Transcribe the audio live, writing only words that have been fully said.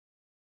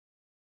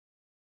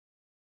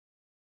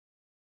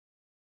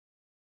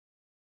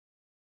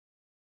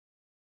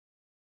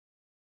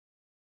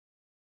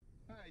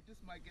Alright, this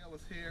is Mike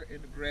Ellis here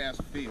in the grass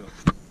field.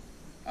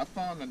 I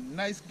found a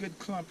nice good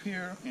clump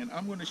here, and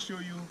I'm going to show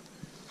you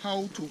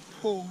how to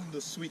pull the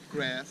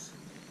sweetgrass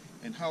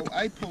and how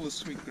I pull the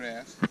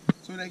sweetgrass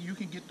so that you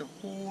can get the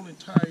whole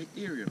entire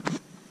area.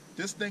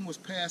 This thing was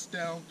passed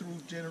down through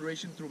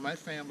generation through my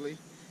family,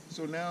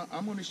 so now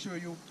I'm going to show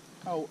you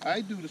how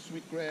I do the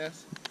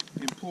sweetgrass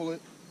and pull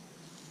it.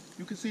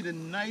 You can see the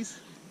nice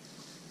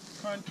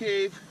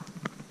concave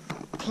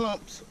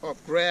clumps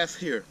of grass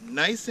here,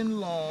 nice and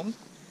long.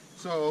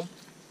 So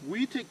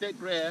we take that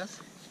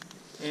grass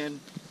and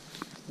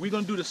we're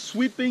going to do the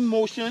sweeping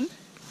motion.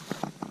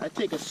 I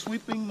take a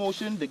sweeping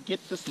motion to get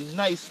this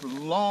nice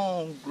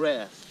long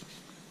grass.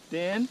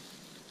 Then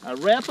I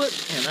wrap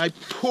it and I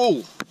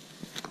pull.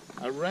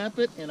 I wrap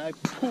it and I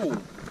pull.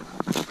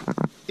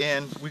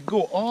 And we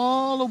go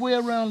all the way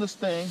around this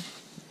thing.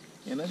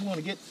 And I just want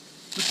to get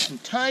this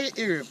entire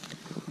area.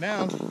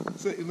 Now,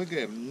 so look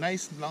at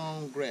nice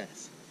long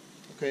grass.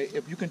 Okay,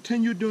 if you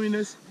continue doing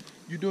this,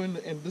 you're doing,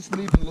 and just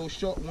leaving little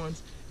short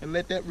ones and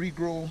let that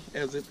regrow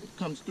as it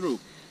comes through.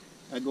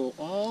 I go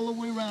all the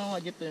way around, I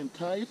get the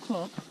entire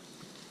clump,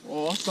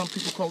 or some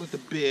people call it the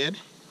bed,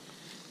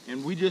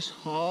 and we just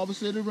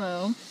harvest it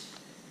around,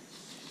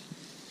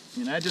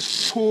 and I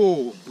just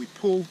pull. We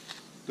pull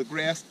the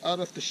grass out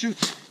of the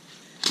shoots,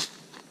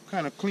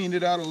 kind of clean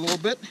it out a little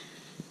bit,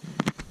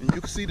 and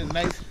you can see the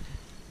nice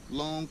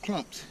long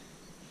clumps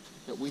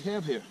that we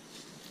have here.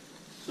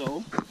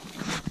 So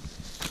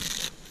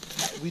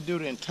we do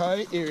the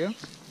entire area,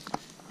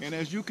 and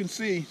as you can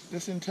see,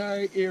 this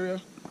entire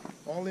area,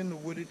 all in the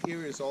wooded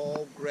area, is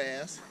all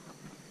grass.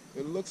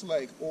 It looks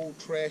like old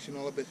trash and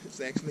all of it. It's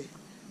actually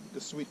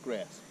the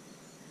sweetgrass.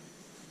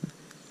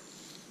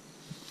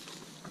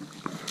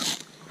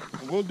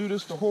 And we'll do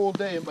this the whole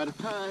day, and by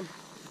the time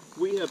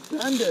we have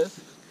done this,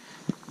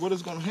 what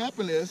is going to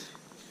happen is,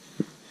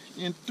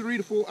 in 3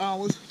 to 4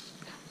 hours,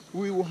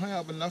 we will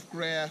have enough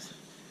grass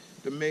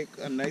to make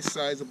a nice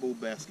sizable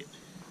basket.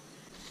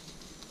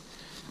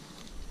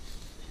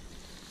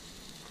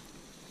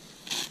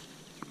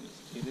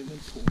 Get it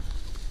and pull.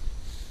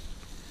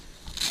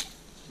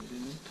 Get it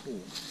and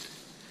pull.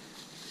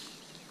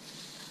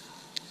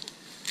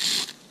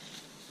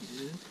 Get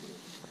it and pull.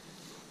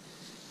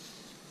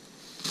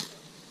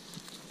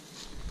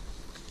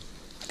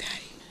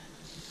 Daddy.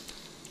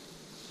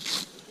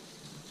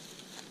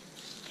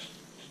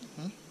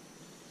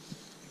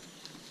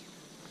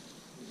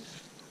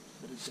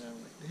 Put it down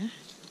right there.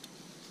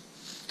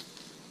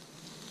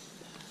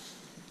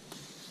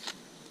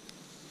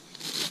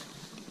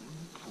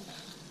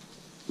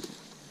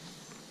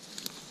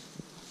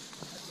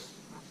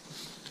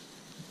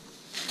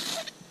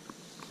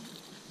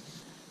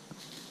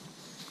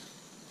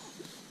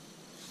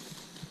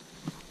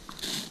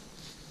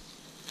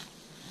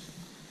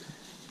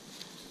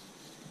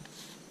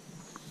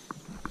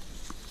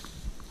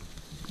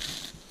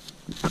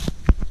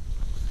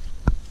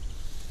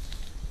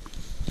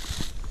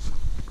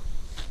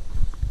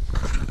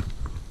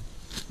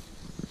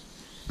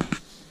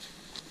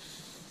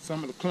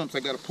 Some of the clumps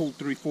I got to pull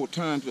 3-4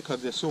 times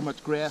because there's so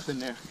much grass in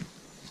there.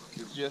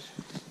 It's just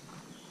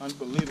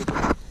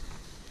unbelievable.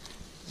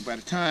 By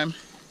the time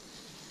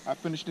I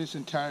finish this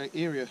entire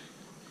area,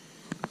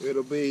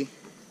 it'll be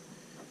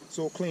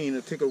so clean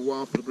it'll take a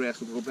while for the grass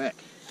to grow back.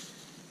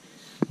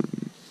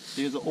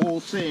 There's an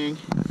old saying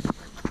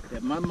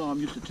that my mom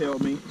used to tell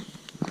me,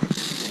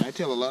 and I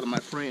tell a lot of my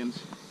friends,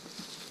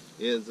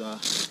 is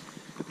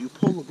if you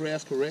pull the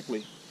grass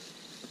correctly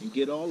and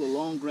get all the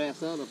long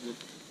grass out of it,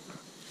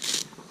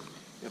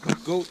 if a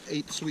goat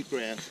ate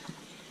sweetgrass,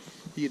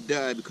 he'd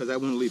die because I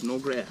wouldn't leave no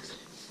grass.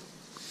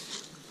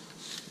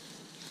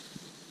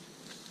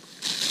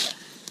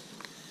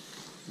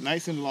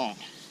 Nice and long.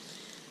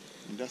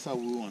 And that's how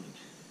we want it.